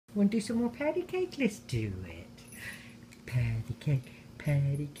Want to do some more patty cake? Let's do it. Patty cake,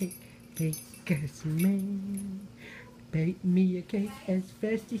 baker's man. Bake me a cake as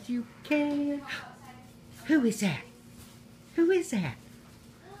fast as you can. Who is that? Who is that?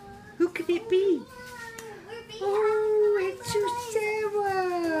 Who could it be? Oh, it's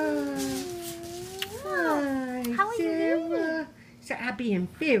Sarah. Hi, How are you Sarah. So I'm being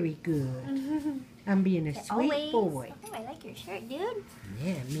very good. I'm being a sweet boy. Oh, I like your shirt, dude.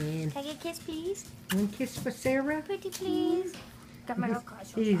 Yeah, man. Can I get a kiss, please? One kiss for Sarah. Pretty, please. Got my little card.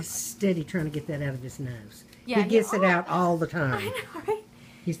 He's steady trying to get that out of his nose. Yeah, he gets it out all the I time. know, right?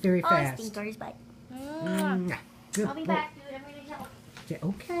 He's very Oh, fast. stinkers, bite. Good I'll be boy. back, dude. I'm ready to help.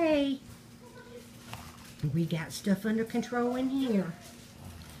 Okay. We got stuff under control in here.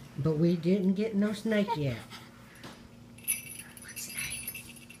 But we didn't get no snake yet. What snake?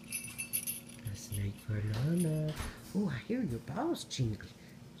 A snake for Nana. Oh, I hear your balls jingle.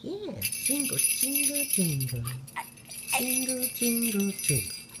 Yeah, jingle, jingle, jingle. Jingle, jingle,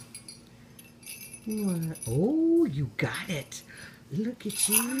 jingle. What? Oh, you got it. Look at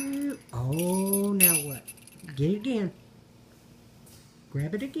you. Oh, now what? Get it again.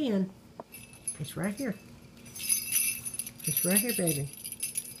 Grab it again. It's right here. It's right here, baby.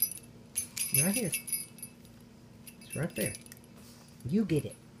 Right here. It's right there. You get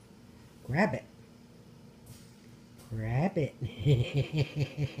it. Grab it. Grab it.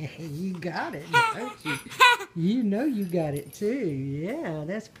 You got it, don't you? You know you got it too. Yeah,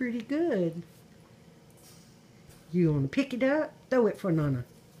 that's pretty good. You want to pick it up? Throw it for Nana.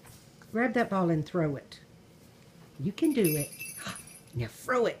 Grab that ball and throw it. You can do it. Now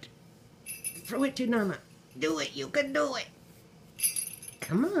throw it. Throw it to Nana. Do it. You can do it.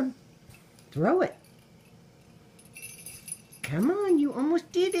 Come on. Throw it. Come on. You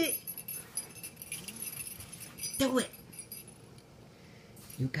almost did it. Do it.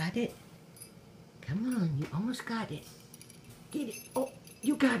 You got it. Come on. You almost got it. Get it. Oh,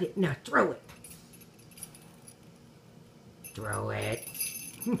 you got it. Now throw it. Throw it.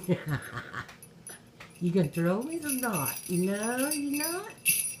 You gonna throw it or not? No, you're not?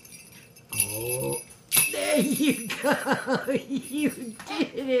 Oh, there you go. You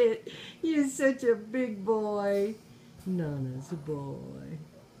did it. You're such a big boy. Nana's a boy.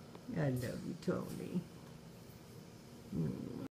 I love you, Tony.